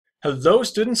Hello,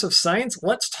 students of science.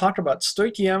 Let's talk about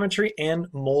stoichiometry and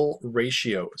mole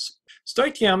ratios.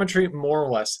 Stoichiometry, more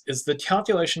or less, is the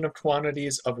calculation of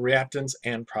quantities of reactants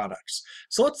and products.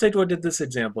 So let's take a look at this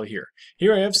example here.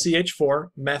 Here I have CH4,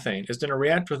 methane, is going to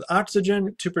react with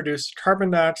oxygen to produce carbon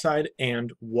dioxide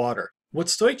and water. What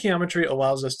stoichiometry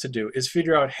allows us to do is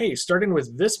figure out, hey, starting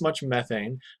with this much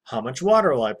methane, how much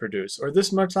water will I produce? Or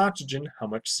this much oxygen, how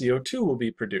much CO2 will be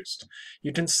produced?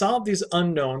 You can solve these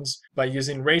unknowns by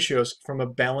using ratios from a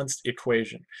balanced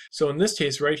equation. So in this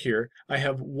case right here, I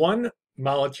have one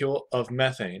molecule of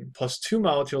methane plus two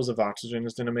molecules of oxygen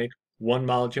is going to make one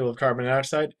molecule of carbon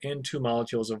dioxide and two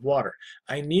molecules of water.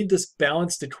 I need this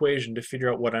balanced equation to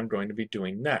figure out what I'm going to be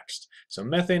doing next. So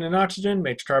methane and oxygen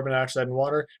makes carbon dioxide and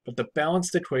water, but the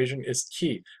balanced equation is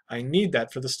key. I need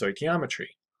that for the stoichiometry.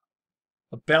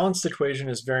 A balanced equation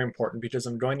is very important because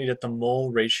I'm going to get the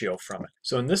mole ratio from it.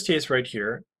 So in this case right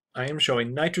here, I am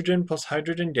showing nitrogen plus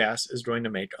hydrogen gas is going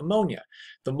to make ammonia.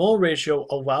 The mole ratio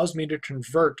allows me to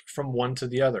convert from one to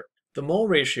the other. The mole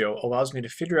ratio allows me to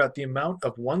figure out the amount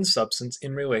of one substance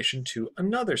in relation to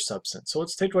another substance. So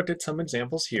let's take a look at some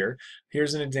examples here.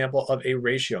 Here's an example of a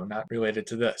ratio not related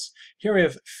to this. Here we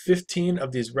have 15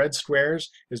 of these red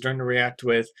squares is going to react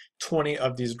with 20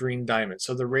 of these green diamonds.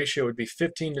 So the ratio would be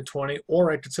 15 to 20, or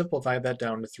I could simplify that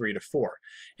down to 3 to 4.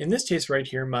 In this case right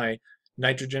here, my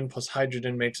nitrogen plus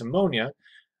hydrogen makes ammonia.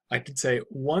 I could say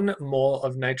 1 mole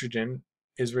of nitrogen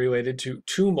is related to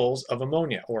 2 moles of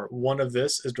ammonia, or one of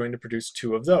this is going to produce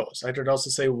 2 of those. I could also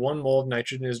say 1 mole of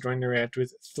nitrogen is going to react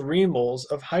with 3 moles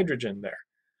of hydrogen there.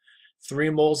 3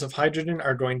 moles of hydrogen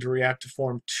are going to react to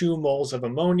form 2 moles of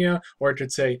ammonia, or I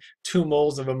could say 2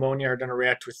 moles of ammonia are going to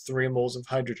react with 3 moles of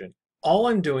hydrogen. All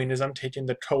I'm doing is I'm taking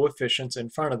the coefficients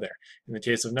in front of there. In the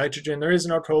case of nitrogen, there is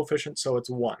no coefficient, so it's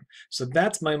 1. So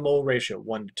that's my mole ratio,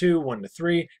 1 to 2, 1 to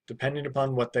 3, depending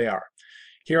upon what they are.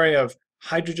 Here I have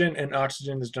hydrogen and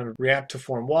oxygen is going to react to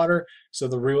form water, so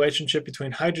the relationship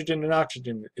between hydrogen and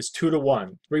oxygen is 2 to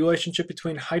 1. The relationship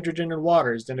between hydrogen and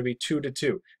water is going to be 2 to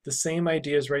 2. The same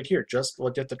idea is right here, just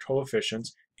look at the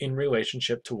coefficients in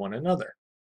relationship to one another.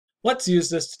 Let's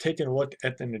use this to take a look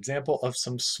at an example of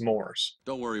some s'mores.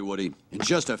 Don't worry, Woody. In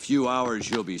just a few hours,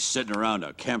 you'll be sitting around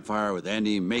a campfire with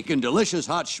Andy making delicious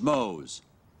hot schmoes.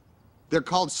 They're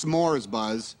called s'mores,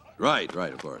 Buzz. Right,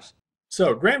 of course.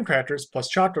 So graham crackers plus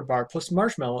chocolate bar plus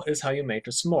marshmallow is how you make a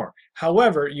s'more.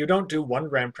 However, you don't do 1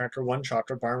 graham cracker, 1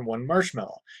 chocolate bar, and 1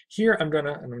 marshmallow. Here I'm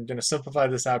gonna simplify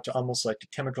this out to almost like a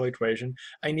chemical equation.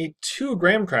 I need 2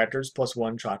 graham crackers plus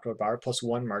 1 chocolate bar plus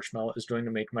 1 marshmallow is going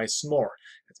to make my s'more.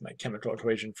 That's my chemical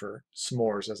equation for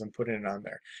s'mores as I'm putting it on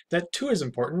there. That 2 is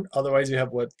important, otherwise you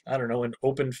have what, I don't know, an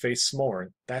open face s'more.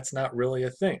 That's not really a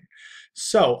thing.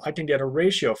 So I can get a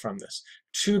ratio from this.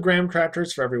 2 graham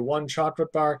crackers for every 1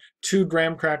 chocolate bar, 2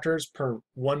 graham crackers per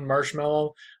 1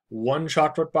 marshmallow, 1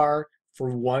 chocolate bar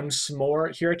for 1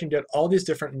 s'more. Here I can get all these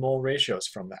different mole ratios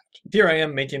from that. Here I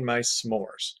am making my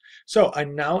s'mores. So I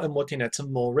now am looking at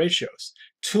some mole ratios.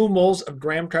 2 moles of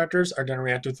graham crackers are going to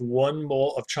react with 1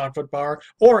 mole of chocolate bar,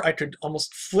 or I could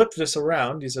almost flip this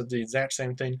around. These are the exact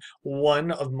same thing.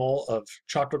 1 mole of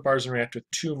chocolate bars and react with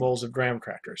 2 moles of graham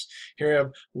crackers. Here I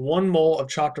have 1 mole of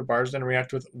chocolate bars going to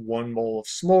react with 1 mole of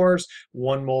s'mores.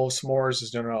 1 mole of s'mores is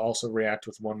going to also react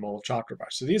with 1 mole of chocolate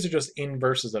bars. So these are just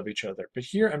inverses of each other. But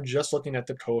here I'm just looking at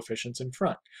the coefficients in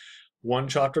front. 1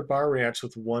 chocolate bar reacts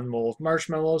with 1 mole of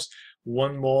marshmallows.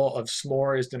 1 mole of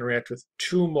s'more is going to react with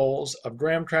 2 moles of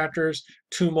graham crackers.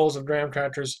 2 moles of graham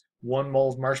crackers, 1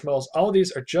 mole of marshmallows. All of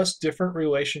these are just different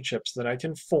relationships that I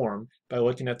can form by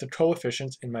looking at the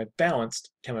coefficients in my balanced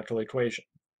chemical equation.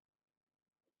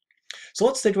 So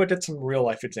let's take a look at some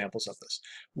real-life examples of this.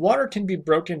 Water can be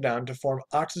broken down to form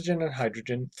oxygen and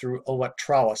hydrogen through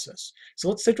electrolysis. So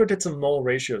let's take a look at some mole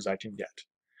ratios I can get.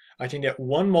 I can get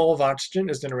 1 mole of oxygen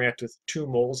is going to react with 2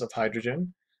 moles of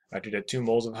hydrogen. I could get 2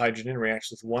 moles of hydrogen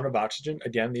reacts with 1 of oxygen.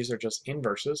 Again, these are just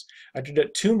inverses. I could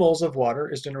get 2 moles of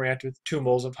water is going to react with 2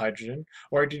 moles of hydrogen.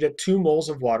 Or I could get 2 moles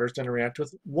of water is going to react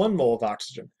with 1 mole of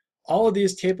oxygen. All of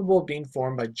these capable of being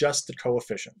formed by just the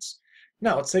coefficients.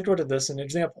 Now let's take a look at this in an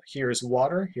example. Here is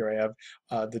water. Here I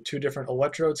have the 2 different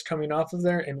electrodes coming off of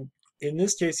there, and in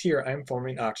this case here, I'm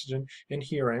forming oxygen, and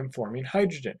here I am forming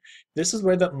hydrogen. This is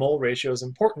where that mole ratio is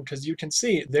important, because you can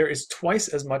see there is twice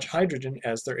as much hydrogen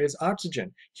as there is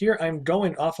oxygen. Here I'm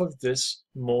going off of this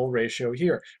mole ratio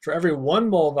here. For every 1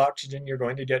 mole of oxygen, you're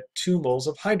going to get 2 moles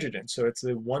of hydrogen. So it's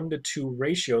the 1 to 2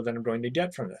 ratio that I'm going to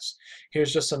get from this.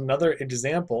 Here's just another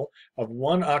example of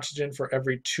 1 oxygen for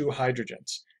every 2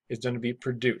 hydrogens is going to be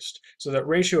produced. So that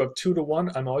ratio of 2 to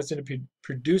 1, I'm always going to be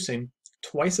producing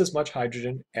twice as much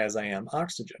hydrogen as I am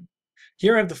oxygen.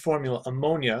 Here I have the formula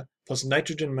ammonia plus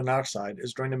nitrogen monoxide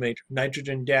is going to make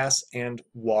nitrogen gas and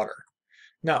water.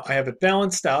 Now, I have it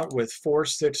balanced out with 4,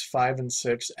 6, 5, and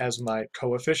 6 as my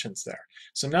coefficients there.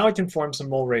 So now I can form some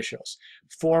mole ratios.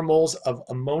 4 moles of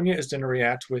ammonia is going to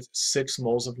react with 6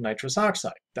 moles of nitrous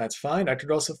oxide. That's fine. I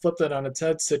could also flip that on its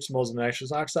head, 6 moles of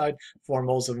nitrous oxide, 4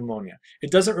 moles of ammonia.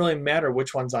 It doesn't really matter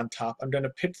which one's on top. I'm going to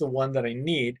pick the one that I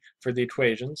need for the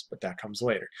equations, but that comes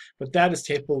later. But that is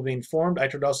capable of being formed. I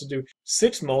could also do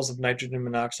 6 moles of nitrogen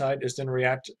monoxide is going to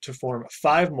react to form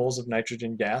 5 moles of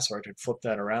nitrogen gas, or I could flip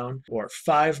that around, or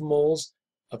 5 moles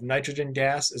of nitrogen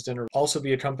gas is going to also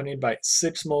be accompanied by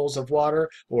 6 moles of water,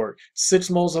 or 6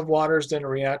 moles of water is going to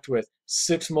react with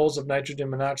 6 moles of nitrogen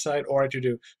monoxide, or I could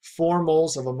do 4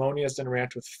 moles of ammonia is going to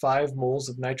react with 5 moles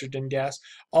of nitrogen gas.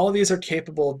 All of these are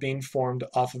capable of being formed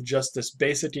off of just this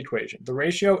basic equation. The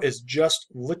ratio is just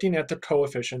looking at the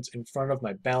coefficients in front of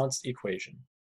my balanced equation.